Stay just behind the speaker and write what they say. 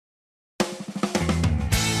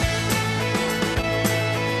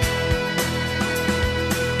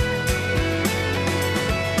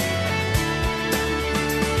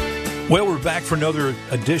Well, we're back for another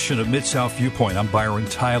edition of Mid-South Viewpoint. I'm Byron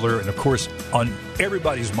Tyler, and of course, on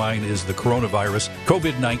everybody's mind is the coronavirus,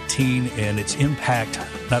 COVID-19, and its impact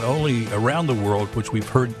not only around the world, which we've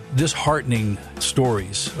heard disheartening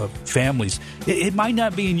stories of families. It might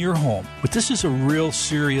not be in your home, but this is a real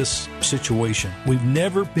serious situation. We've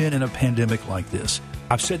never been in a pandemic like this.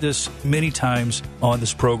 I've said this many times on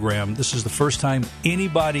this program. This is the first time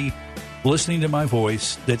anybody listening to my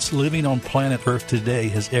voice that's living on planet Earth today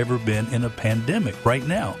has ever been in a pandemic right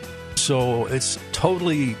now. So it's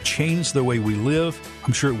totally changed the way we live.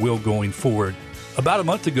 I'm sure it will going forward. About a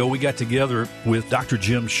month ago, we got together with Dr.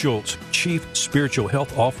 Jim Schultz, Chief Spiritual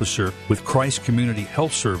Health Officer with Christ Community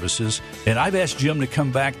Health Services. And I've asked Jim to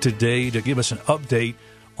come back today to give us an update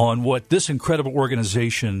on what this incredible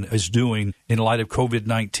organization is doing in light of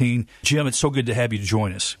COVID-19. Jim, it's so good to have you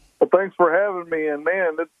join us. Well, thanks for having me. And,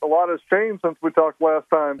 man, a lot has changed since we talked last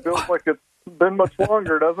time. Feels like it's been much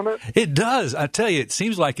longer, doesn't it? It does. I tell you, it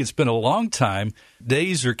seems like it's been a long time.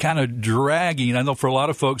 Days are kind of dragging. I know for a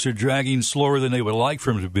lot of folks, they're dragging slower than they would like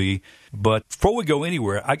for them to be. But before we go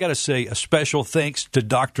anywhere, I got to say a special thanks to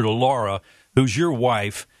Dr. Laura, who's your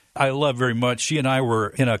wife. I love very much. She and I were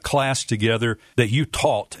in a class together that you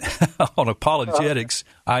taught on apologetics.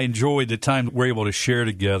 I enjoyed the time we're able to share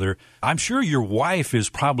together. I'm sure your wife is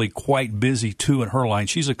probably quite busy, too, in her line.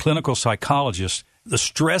 She's a clinical psychologist. The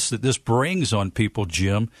stress that this brings on people,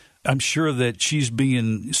 Jim, I'm sure that she's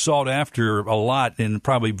being sought after a lot and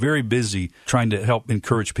probably very busy trying to help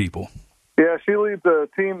encourage people. Yeah, she leads a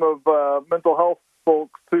team of mental health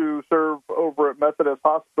folks to serve over at Methodist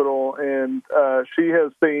Hospital, and she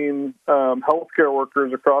has seen healthcare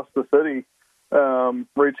workers across the city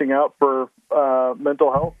reaching out for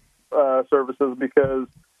mental health services because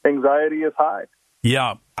anxiety is high.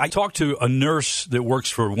 Yeah, I talked to a nurse that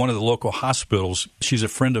works for one of the local hospitals. She's a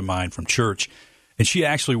friend of mine from church, and she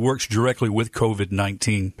actually works directly with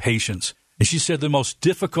COVID-19 patients. And she said the most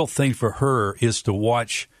difficult thing for her is to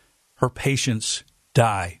watch her patients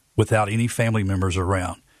die without any family members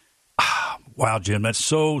around. Wow, Jim, that's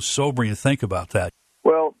so sobering to think about that.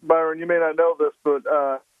 Well, Byron, you may not know this, but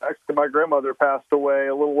actually my grandmother passed away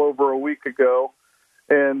a little over a week ago,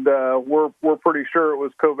 and we're pretty sure it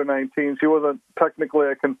was COVID-19. She wasn't technically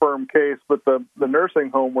a confirmed case, but the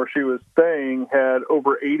nursing home where she was staying had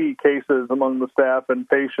over 80 cases among the staff and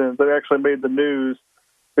patients. It actually made the news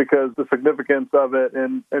because the significance of it,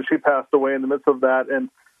 and she passed away in the midst of that, and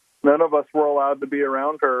none of us were allowed to be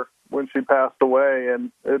around her when she passed away,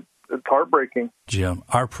 and it's heartbreaking. Jim,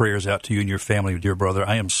 our prayers out to you and your family, dear brother.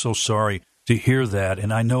 I am so sorry to hear that,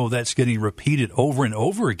 and I know that's getting repeated over and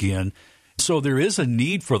over again. So there is a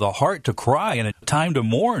need for the heart to cry and a time to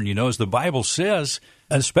mourn, as the Bible says,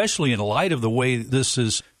 especially in light of the way this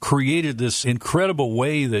has created this incredible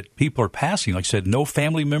way that people are passing. Like I said, no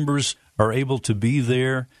family members are able to be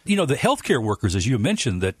there. The healthcare workers, as you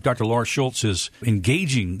mentioned, that Dr. Laura Schultz is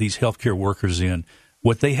engaging these healthcare workers in,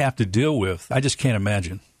 what they have to deal with, I just can't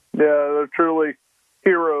imagine. Yeah, they're truly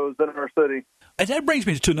heroes in our city. And that brings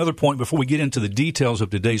me to another point before we get into the details of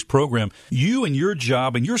today's program. You and your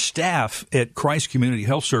job and your staff at Christ Community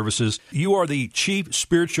Health Services, you are the Chief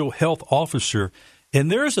Spiritual Health Officer,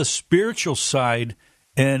 and there's a spiritual side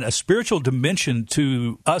and a spiritual dimension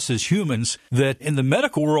to us as humans that in the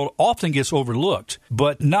medical world often gets overlooked,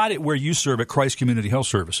 but not at where you serve at Christ Community Health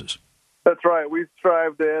Services. That's right. We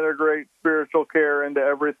strive to integrate spiritual care into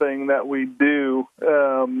everything that we do,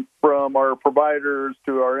 from our providers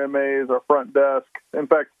to our MAs, our front desk. In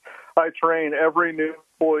fact, I train every new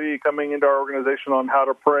employee coming into our organization on how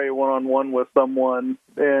to pray one-on-one with someone,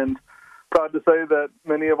 and proud to say that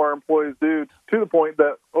many of our employees do, to the point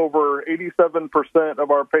that over 87%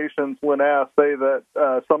 of our patients, when asked, say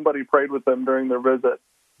that somebody prayed with them during their visit.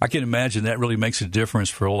 I can imagine that really makes a difference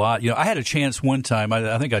for a lot. I had a chance one time,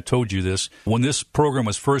 I think I told you this, when this program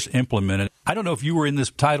was first implemented. I don't know if you were in this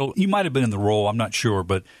title. You might have been in the role, I'm not sure,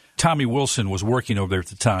 but Tommy Wilson was working over there at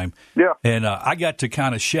the time. Yeah. And I got to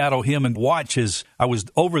kind of shadow him and watch as I was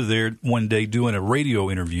over there one day doing a radio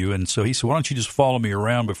interview. And so he said, why don't you just follow me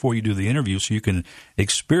around before you do the interview so you can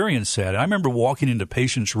experience that. And I remember walking into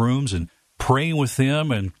patients' rooms and praying with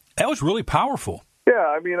them, and that was really powerful.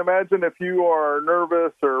 Yeah, imagine if you are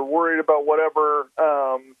nervous or worried about whatever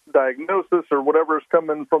diagnosis or whatever is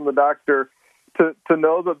coming from the doctor, to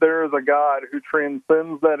know that there is a God who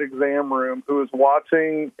transcends that exam room, who is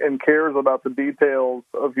watching and cares about the details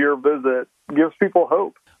of your visit, gives people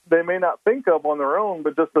hope. They may not think of on their own,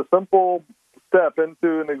 but just a simple step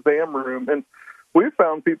into an exam room. And we've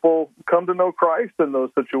found people come to know Christ in those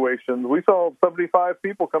situations. We saw 75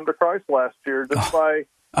 people come to Christ last year just by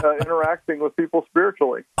interacting with people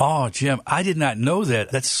spiritually. Oh, Jim, I did not know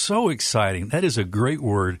that. That's so exciting. That is a great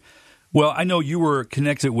word. Well, I know you were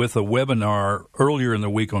connected with a webinar earlier in the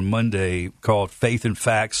week on Monday called Faith and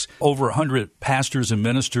Facts. Over 100 pastors and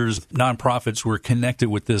ministers, nonprofits were connected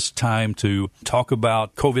with this time to talk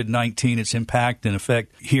about COVID-19, its impact and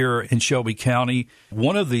effect here in Shelby County.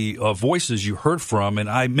 One of the voices you heard from, and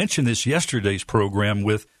I mentioned this yesterday's program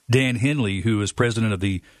with Dan Henley, who is president of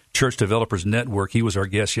the Church Developers Network. He was our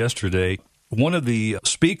guest yesterday. One of the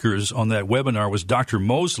speakers on that webinar was Dr.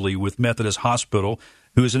 Mosley with Methodist Hospital,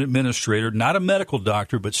 who is an administrator, not a medical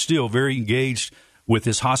doctor, but still very engaged with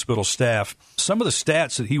his hospital staff. Some of the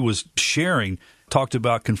stats that he was sharing talked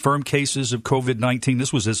about confirmed cases of COVID-19.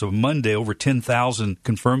 This was as of Monday, over 10,000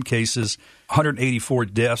 confirmed cases, 184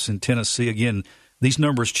 deaths in Tennessee. Again, these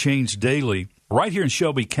numbers change daily. Right here in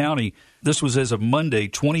Shelby County, this was as of Monday,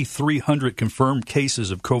 2,300 confirmed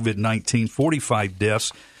cases of COVID-19, 45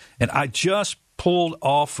 deaths. And I just pulled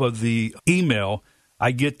off of the email.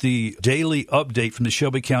 I get the daily update from the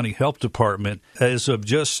Shelby County Health Department. As of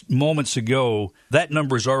just moments ago, that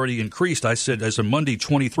number has already increased. I said as of Monday,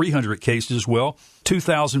 2,300 cases. Well,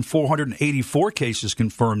 2,484 cases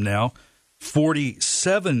confirmed now,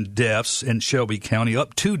 47 deaths in Shelby County,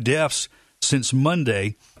 up 2 deaths since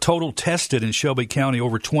Monday. Total tested in Shelby County,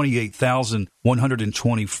 over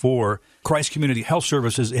 28,124. Christ Community Health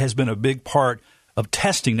Services has been a big part of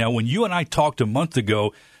testing. Now, when you and I talked a month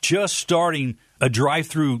ago, just starting a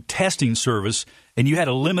drive-through testing service, and you had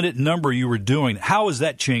a limited number you were doing, how has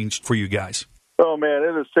that changed for you guys? Oh, man,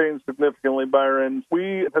 it has changed significantly, Byron.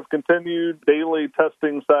 We have continued daily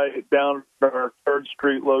testing site down at our 3rd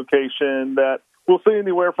Street location that we'll see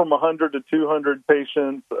anywhere from 100 to 200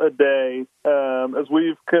 patients a day. As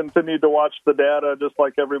we've continued to watch the data, just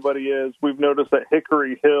like everybody is, we've noticed that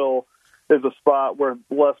Hickory Hill is a spot where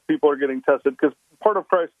less people are getting tested, because part of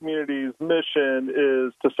Christ Community's mission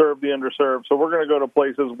is to serve the underserved. So we're going to go to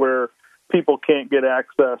places where people can't get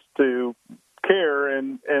access to care,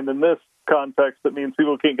 and in this context, it means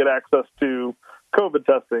people can't get access to COVID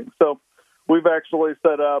testing. So we've actually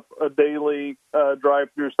set up a daily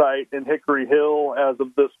drive-through site in Hickory Hill as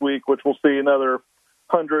of this week, which will see another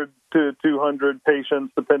 100 to 200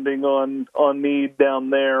 patients, depending on need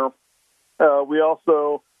down there. We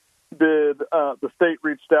also the state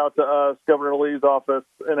reached out to us, Governor Lee's office,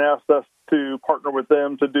 and asked us to partner with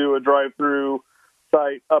them to do a drive-through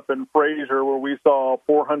site up in Fraser, where we saw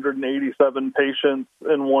 487 patients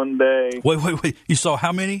in one day. Wait. You saw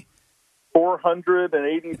how many?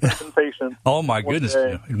 487 patients. Oh, my goodness.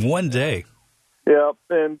 In one day. Yeah,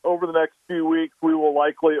 and over the next few weeks, we will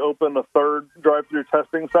likely open a 3rd drive-through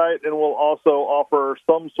testing site, and we'll also offer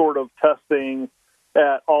some sort of testing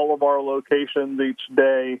at all of our locations each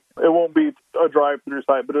day. It won't be a drive-through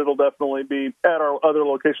site, but it'll definitely be at our other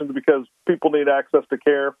locations because people need access to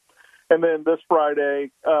care. And then this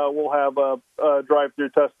Friday, we'll have a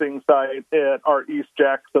drive-through testing site at our East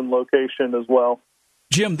Jackson location as well.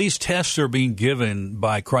 Jim, these tests are being given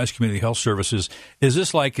by Christ Community Health Services. Is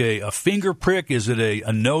this like a finger prick? Is it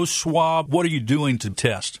a nose swab? What are you doing to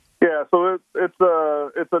test? Yeah, so it's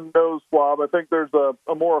a nose swab. I think there's a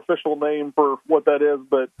more official name for what that is,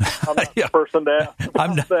 but I'm not the person to ask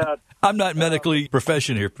about that. I'm not medically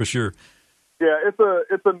proficient here for sure. Yeah, it's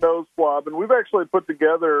a nose swab, and we've actually put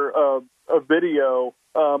together a video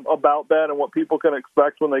about that and what people can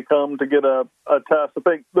expect when they come to get a test. I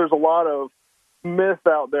think there's a lot of myth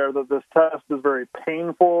out there that this test is very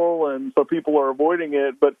painful, and so people are avoiding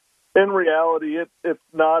it, but in reality, it's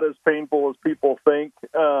not as painful as people think.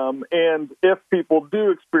 And if people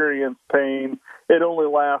do experience pain, it only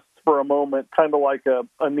lasts for a moment, kind of like a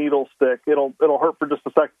needle stick. It'll hurt for just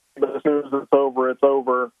a second, but as soon as it's over, it's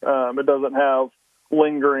over. It doesn't have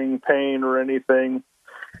lingering pain or anything.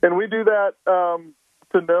 And we do that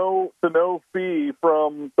to no fee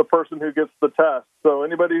from the person who gets the test. So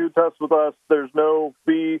anybody who tests with us, there's no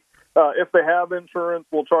fee. If they have insurance,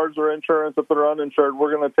 we'll charge their insurance. If they're uninsured,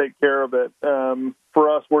 we're going to take care of it. For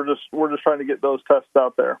us, we're just trying to get those tests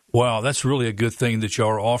out there. Wow, that's really a good thing that y'all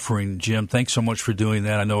are offering, Jim. Thanks so much for doing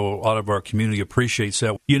that. I know a lot of our community appreciates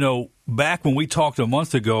that. You know, back when we talked a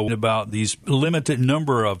month ago about these limited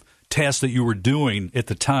number of tests that you were doing at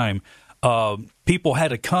the time, people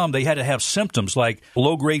had to come. They had to have symptoms like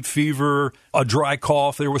low-grade fever, a dry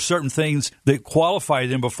cough. There were certain things that qualified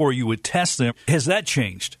them before you would test them. Has that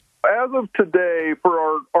changed? As of today,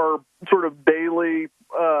 for our sort of daily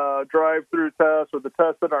drive-through tests or the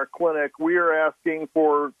tests in our clinic, we are asking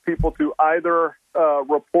for people to either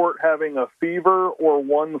report having a fever or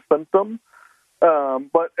one symptom.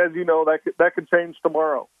 But as you know, that could change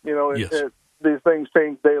tomorrow. You know, Yes. these things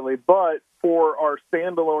change daily. But for our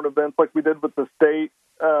standalone events, like we did with the state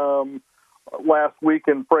last week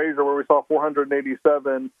in Fraser, where we saw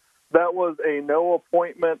 487, that was a no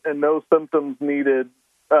appointment and no symptoms needed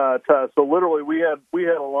test. So literally, we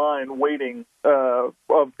had a line waiting of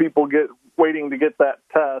people waiting to get that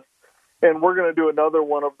test, and we're going to do another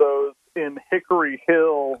one of those in Hickory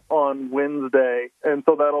Hill on Wednesday, and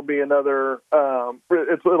so that'll be another.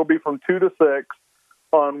 It'll be from 2 to 6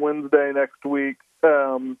 on Wednesday next week,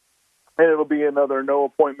 and it'll be another no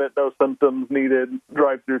appointment, no symptoms needed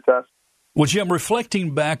drive-through test. Well, Jim,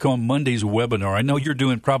 reflecting back on Monday's webinar, I know you're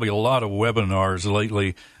doing probably a lot of webinars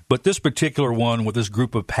lately, but this particular one with this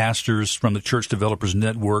group of pastors from the Church Developers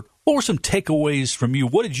Network, what were some takeaways from you?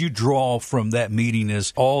 What did you draw from that meeting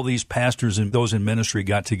as all these pastors and those in ministry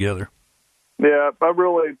got together? Yeah, I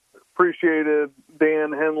really appreciated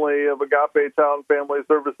Dan Henley of Agape Child and Family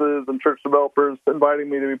Services and Church Developers inviting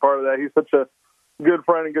me to be part of that. He's such a good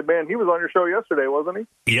friend and good man. He was on your show yesterday, wasn't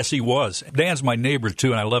he? Yes, he was. Dan's my neighbor,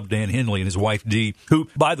 too, and I love Dan Henley and his wife, Dee, who,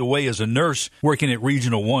 by the way, is a nurse working at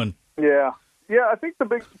Regional 1. Yeah, I think the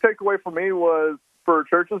big takeaway for me was for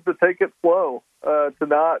churches to take it slow, to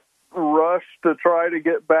not rush to try to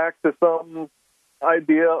get back to some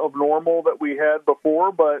idea of normal that we had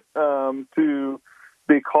before, but to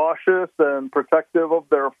be cautious and protective of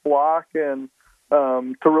their flock and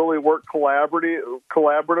to really work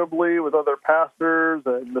collaboratively with other pastors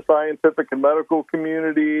and the scientific and medical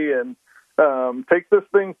community and take this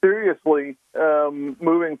thing seriously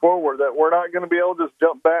moving forward, that we're not going to be able to just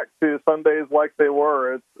jump back to Sundays like they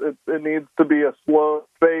were. It needs to be a slow,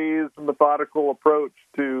 phased, methodical approach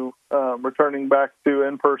to returning back to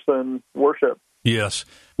in-person worship. Yes.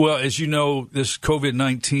 Well, as you know, this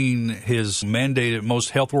COVID-19 has mandated most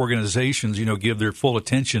health organizations, give their full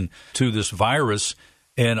attention to this virus.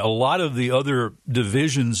 And a lot of the other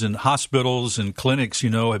divisions in hospitals and clinics,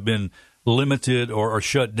 have been limited or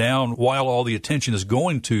shut down while all the attention is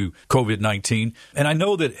going to COVID-19. And I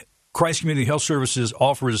know that Christ Community Health Services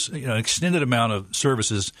offers an extended amount of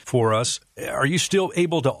services for us. Are you still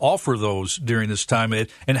able to offer those during this time?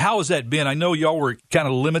 And how has that been? I know y'all were kind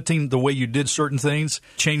of limiting the way you did certain things,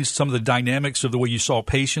 changed some of the dynamics of the way you saw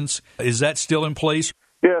patients. Is that still in place?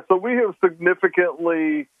 Yeah, so we have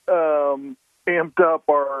significantly amped up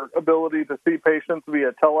our ability to see patients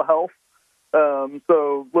via telehealth.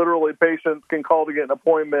 So literally patients can call to get an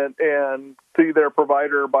appointment and see their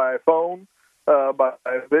provider by phone, by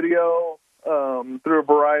video, through a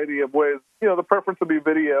variety of ways. The preference would be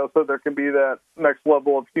video, so there can be that next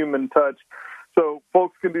level of human touch. So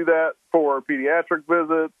folks can do that for pediatric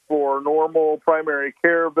visits, for normal primary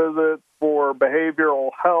care visits, for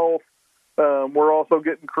behavioral health. We're also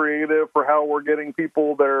getting creative for how we're getting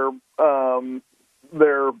people their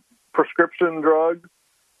prescription drugs,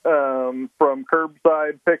 from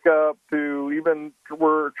curbside pickup to even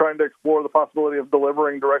we're trying to explore the possibility of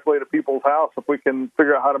delivering directly to people's house if we can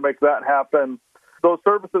figure out how to make that happen. Those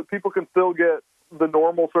services, people can still get the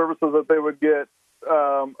normal services that they would get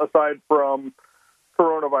aside from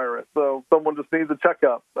coronavirus. So someone just needs a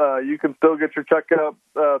checkup. You can still get your checkup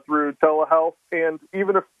through telehealth. And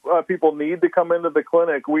even if people need to come into the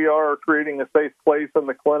clinic, we are creating a safe place in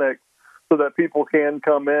the clinic so that people can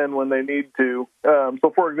come in when they need to.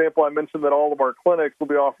 So, for example, I mentioned that all of our clinics will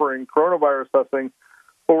be offering coronavirus testing,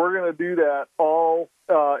 but we're going to do that all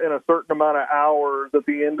in a certain amount of hours at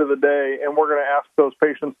the end of the day, and we're going to ask those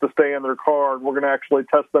patients to stay in their car, and we're going to actually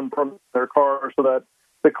test them from their car so that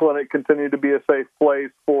the clinic continue to be a safe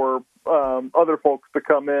place for other folks to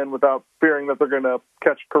come in without fearing that they're going to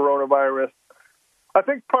catch coronavirus. I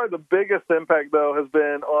think probably the biggest impact, though, has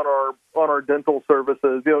been on our dental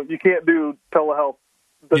services. You can't do telehealth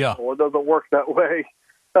dental. Yeah. It doesn't work that way.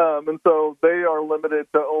 And so they are limited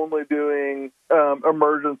to only doing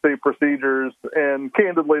emergency procedures. And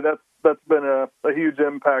candidly, that's been a huge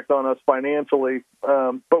impact on us financially.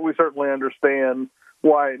 But we certainly understand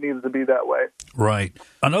why it needs to be that way. Right.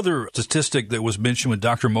 Another statistic that was mentioned with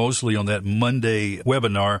Dr. Mosley on that Monday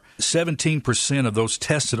webinar, 17% of those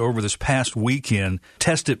tested over this past weekend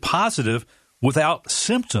tested positive without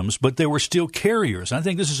symptoms, but they were still carriers. And I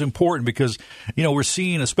think this is important because, we're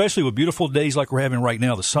seeing, especially with beautiful days like we're having right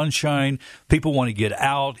now, the sunshine, people want to get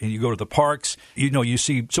out, and you go to the parks. You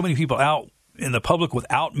see so many people out in the public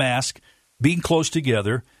without masks, being close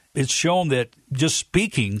together. It's shown that just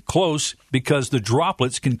speaking close, because the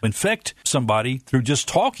droplets can infect somebody through just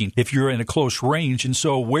talking if you're in a close range. And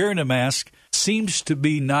so wearing a mask seems to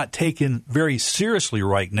be not taken very seriously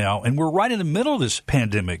right now. And we're right in the middle of this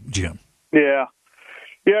pandemic, Jim. Yeah.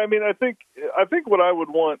 Yeah, I mean, I think what I would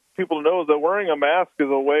want people to know is that wearing a mask is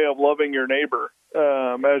a way of loving your neighbor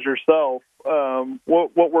as yourself.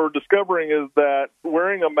 What we're discovering is that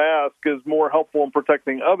wearing a mask is more helpful in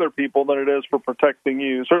protecting other people than it is for protecting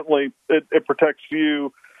you. Certainly, it protects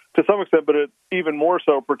you to some extent, but it even more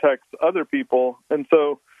so protects other people. And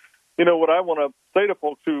so, what I want to say to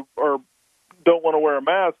folks who don't want to wear a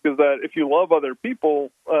mask is that if you love other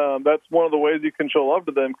people, that's one of the ways you can show love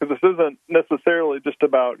to them, because this isn't necessarily just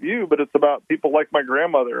about you, but it's about people like my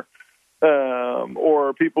grandmother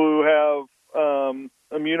or people who have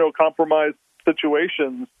immunocompromised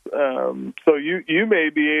situations. So you may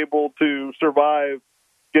be able to survive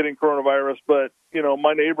getting coronavirus, but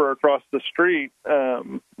my neighbor across the street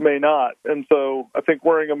may not. And so I think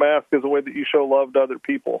wearing a mask is a way that you show love to other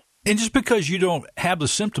people. And just because you don't have the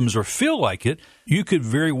symptoms or feel like it, you could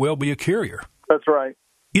very well be a carrier. That's right.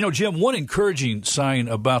 Jim, one encouraging sign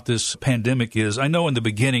about this pandemic is, I know in the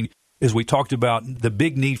beginning, as we talked about the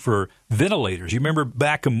big need for ventilators. You remember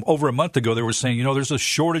back over a month ago, they were saying, there's a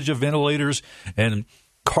shortage of ventilators, and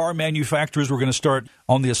car manufacturers were going to start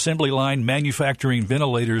on the assembly line manufacturing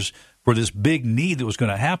ventilators for this big need that was going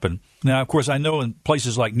to happen. Now, of course, I know in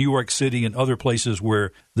places like New York City and other places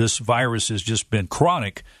where this virus has just been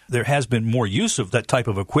chronic, there has been more use of that type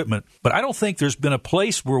of equipment. But I don't think there's been a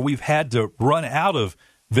place where we've had to run out of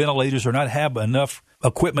ventilators or not have enough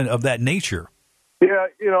equipment of that nature. Yeah,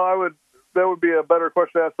 that would be a better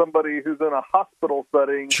question to ask somebody who's in a hospital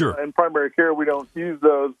setting. Sure. In primary care, we don't use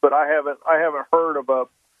those, but I haven't heard of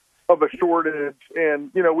a shortage.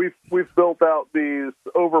 And we've built out these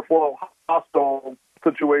overflow hospital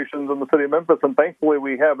situations in the city of Memphis, and thankfully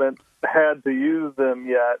we haven't had to use them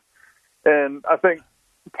yet. And I think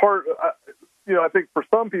I think for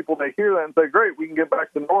some people, they hear that and say, "Great, we can get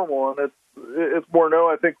back to normal." And it's more no.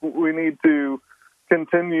 I think we need to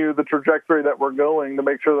continue the trajectory that we're going to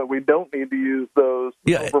make sure that we don't need to use those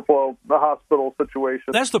overflow the hospital situations.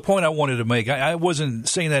 That's the point I wanted to make. I wasn't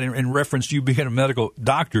saying that in reference to you being a medical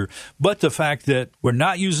doctor, but the fact that we're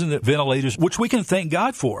not using the ventilators, which we can thank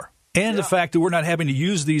God for, and the fact that we're not having to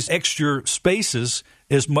use these extra spaces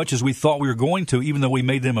as much as we thought we were going to, even though we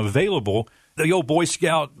made them available. The old Boy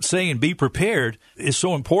Scout saying, be prepared, is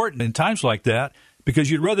so important in times like that, because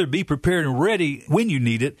you'd rather be prepared and ready when you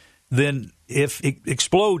need it than if it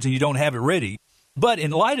explodes and you don't have it ready. But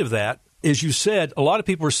in light of that, as you said, a lot of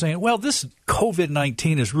people are saying, well, this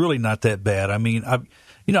COVID-19 is really not that bad. I mean,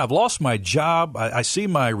 I've lost my job. I see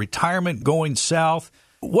my retirement going south.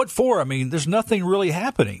 What for? I mean, there's nothing really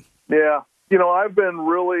happening. Yeah. I've been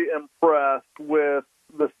really impressed with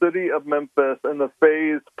the city of Memphis and the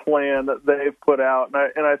phased plan that they've put out.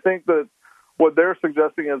 And I think that what they're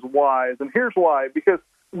suggesting is wise. And here's why. Because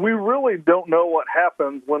we really don't know what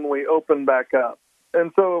happens when we open back up.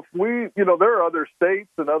 And so if there are other states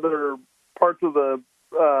and other parts of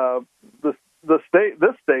this state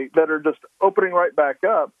that are just opening right back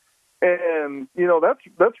up. And,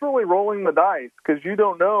 that's really rolling the dice, because you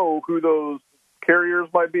don't know who those carriers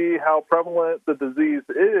might be, how prevalent the disease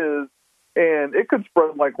is, and it could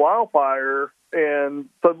spread like wildfire. And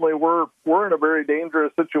suddenly we're in a very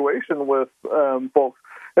dangerous situation with folks.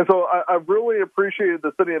 And so I really appreciated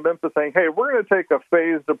the city of Memphis saying, hey, we're going to take a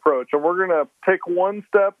phased approach, and we're going to take one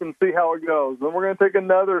step and see how it goes. Then we're going to take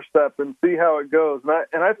another step and see how it goes.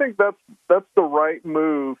 And I think that's the right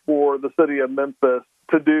move for the city of Memphis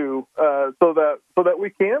to do so that we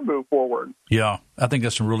can move forward. Yeah, I think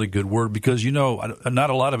that's a really good word, because, not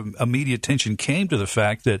a lot of immediate attention came to the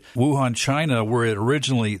fact that Wuhan, China, where it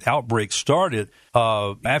originally outbreak started,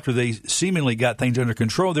 after they seemingly got things under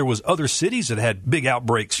control, there was other cities that had big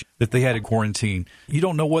outbreaks that they had to quarantine. You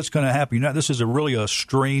don't know what's going to happen. This is really a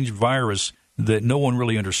strange virus that no one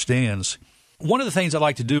really understands. One of the things I'd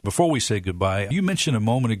like to do before we say goodbye, you mentioned a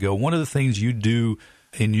moment ago, one of the things you do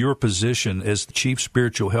in your position as the Chief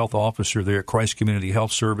Spiritual Health Officer there at Christ Community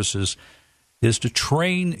Health Services is to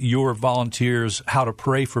train your volunteers how to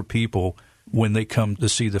pray for people when they come to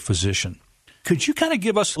see the physician. Could you kind of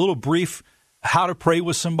give us a little brief how to pray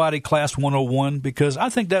with somebody, Class 101? Because I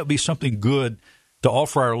think that would be something good to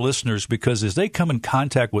offer our listeners, because as they come in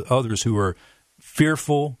contact with others who are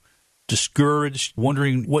fearful, discouraged,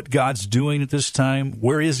 wondering what God's doing at this time,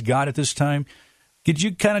 where is God at this time, could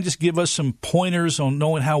you kind of just give us some pointers on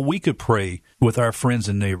knowing how we could pray with our friends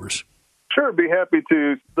and neighbors? Sure, be happy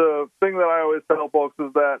to. The thing that I always tell folks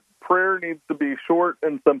is that prayer needs to be short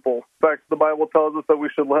and simple. In fact, the Bible tells us that we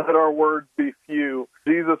should let our words be few.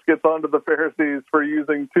 Jesus gets onto the Pharisees for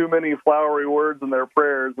using too many flowery words in their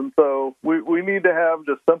prayers. And so we need to have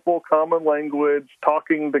just simple, common language,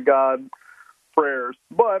 talking to God prayers.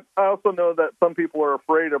 But I also know that some people are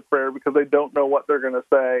afraid of prayer because they don't know what they're going to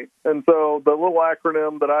say. And so the little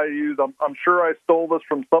acronym that I use, I'm sure I stole this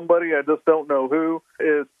from somebody, I just don't know who,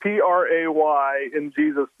 is PRAY in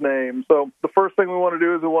Jesus' name. So the first thing we want to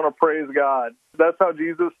do is we want to praise God. That's how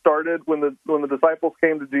Jesus started when the disciples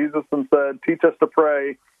came to Jesus and said, teach us to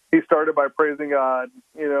pray. He started by praising God.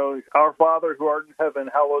 Our Father who art in heaven,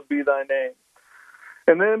 hallowed be thy name.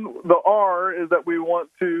 And then the R is that we want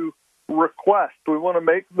to request. We want to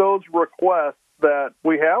make those requests that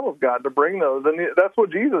we have of God, to bring those. And that's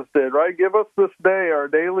what Jesus did, right? Give us this day our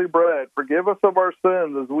daily bread. Forgive us of our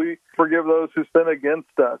sins as we forgive those who sin against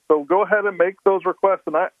us. So go ahead and make those requests.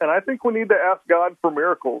 And I think we need to ask God for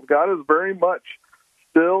miracles. God is very much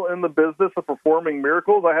still in the business of performing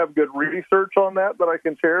miracles. I have good research on that I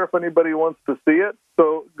can share if anybody wants to see it.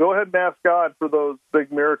 So go ahead and ask God for those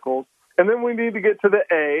big miracles. And then we need to get to the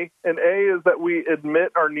A, and A is that we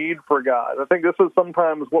admit our need for God. I think this is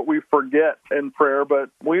sometimes what we forget in prayer, but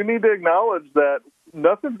we need to acknowledge that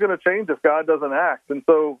nothing's going to change if God doesn't act. And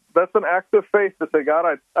so that's an act of faith to say,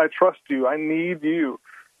 God, I trust you. I need you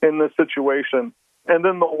in this situation. And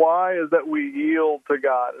then the Y is that we yield to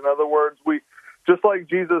God. In other words, we, just like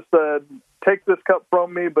Jesus said, take this cup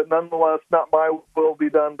from me, but nonetheless, not my will be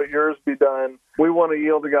done, but yours be done. We want to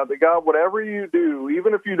yield to God. That God, whatever you do,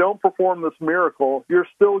 even if you don't perform this miracle, you're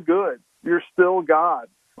still good. You're still God.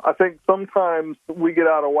 I think sometimes we get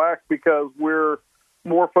out of whack because we're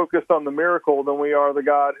more focused on the miracle than we are the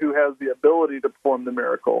God who has the ability to perform the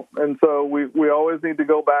miracle. And so we always need to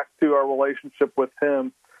go back to our relationship with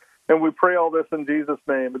Him. And we pray all this in Jesus'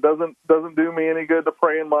 name. It doesn't do me any good to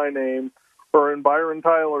pray in my name or in Byron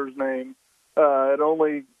Tyler's name.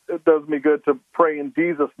 It does me good to pray in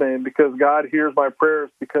Jesus' name, because God hears my prayers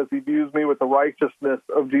because He views me with the righteousness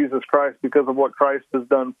of Jesus Christ because of what Christ has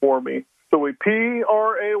done for me. So we PRAY,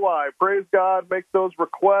 praise God, make those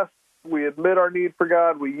requests. We admit our need for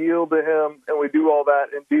God, we yield to Him, and we do all that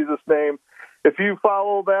in Jesus' name. If you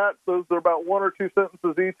follow that, those are about 1 or 2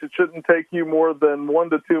 sentences each. It shouldn't take you more than 1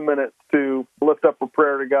 to 2 minutes to lift up a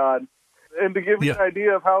prayer to God. And to give you an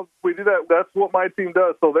idea of how we do that, that's what my team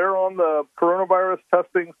does. So they're on the coronavirus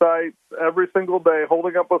testing site every single day,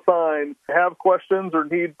 holding up a sign, have questions or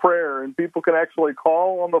need prayer, and people can actually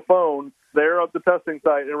call on the phone there at the testing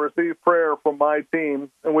site and receive prayer from my team.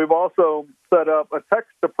 And we've also set up a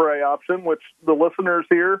text-to-pray option, which the listeners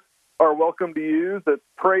here are welcome to use. It's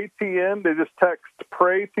PrayTN. They just text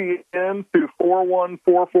PrayTN to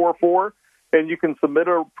 41444. And you can submit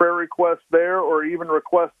a prayer request there or even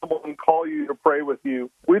request someone call you to pray with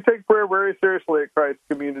you. We take prayer very seriously at Christ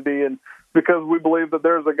Community, and because we believe that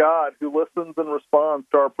there's a God who listens and responds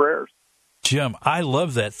to our prayers. Jim, I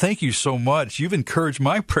love that. Thank you so much. You've encouraged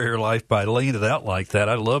my prayer life by laying it out like that.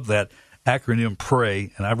 I love that acronym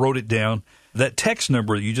PRAY, and I wrote it down. That text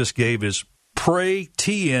number you just gave is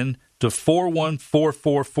PrayTN to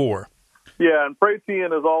 41444. Yeah, and PrayTN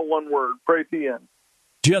is all one word, PrayTN.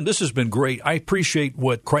 Jim, this has been great. I appreciate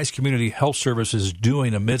what Christ Community Health Service is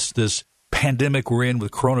doing amidst this pandemic we're in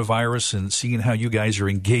with coronavirus, and seeing how you guys are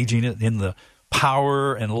engaging it in the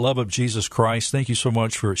power and love of Jesus Christ. Thank you so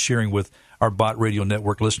much for sharing with our Bott Radio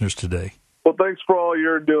Network listeners today. Well, thanks for all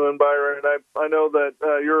you're doing, Byron. I know that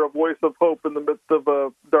you're a voice of hope in the midst of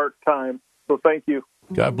a dark time, so thank you.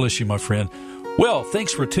 God bless you, my friend. Well,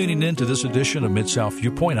 thanks for tuning in to this edition of Mid-South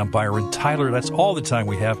Viewpoint. I'm Byron Tyler. That's all the time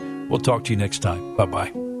we have. We'll talk to you next time.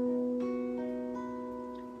 Bye-bye.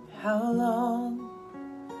 How long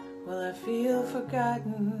will I feel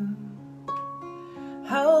forgotten?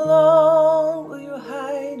 How long will you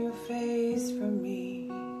hide your face from me?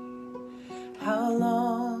 How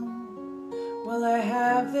long will I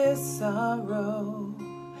have this sorrow?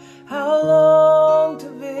 How long to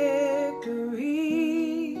victory?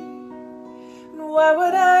 And why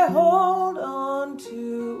would I hold on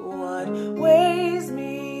to what weighs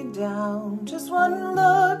me down? Just one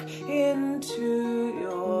look into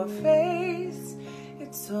your face,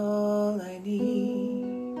 it's all I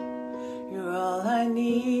need. You're all I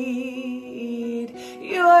need.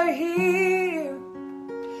 You are here.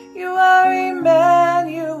 You are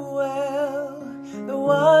Emmanuel, the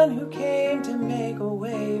one who came to make a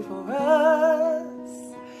way for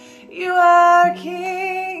us. You are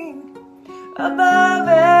King above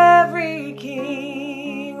every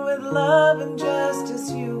king. With love and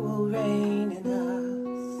justice you will reign in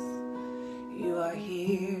us. You are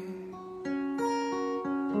here.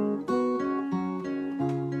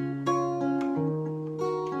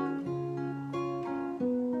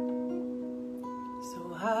 So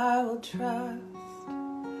I will trust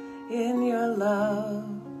in your love,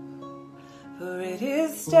 for it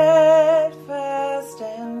is steadfast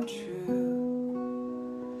and true.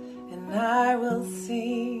 will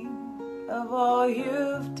sing of all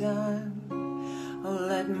you've done. Oh,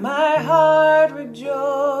 let my heart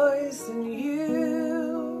rejoice in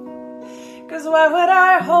you. 'Cause why would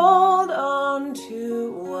I hold on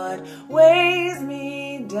to what weighs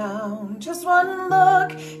me down? Just one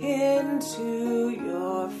look into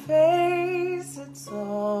your face, it's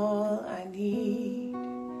all I need.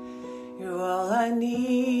 You're all I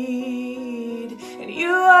need. And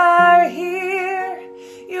you are here.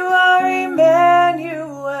 You are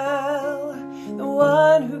Emmanuel, the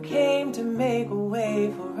one who came to make a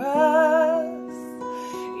way for us.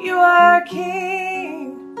 You are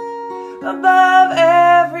King above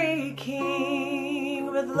every king.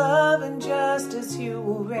 With love and justice you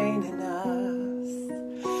will reign in us.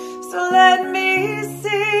 So let me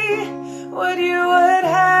see what you would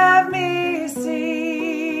have me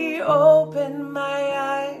see. Open my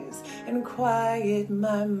eyes and quiet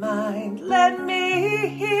my mind. Let me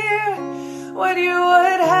hear what you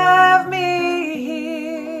would have me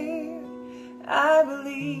hear. I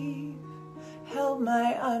believe, help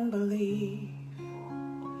my unbelief.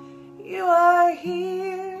 You are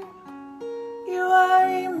here. You are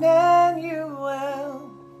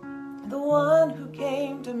Emmanuel, the one who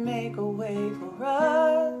came to make a way for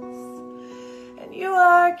us. And you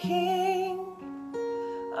are King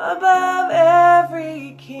above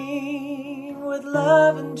every king. With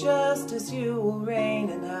love and justice you will reign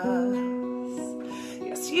in us.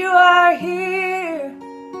 Yes, you are here.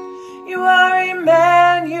 You are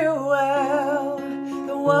Emmanuel,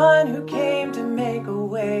 the one who came to make a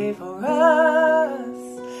way for us.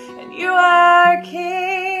 And you are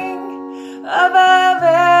King above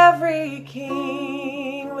every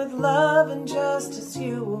king. With love and justice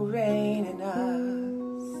you will reign in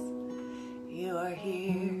us. You are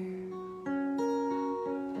here.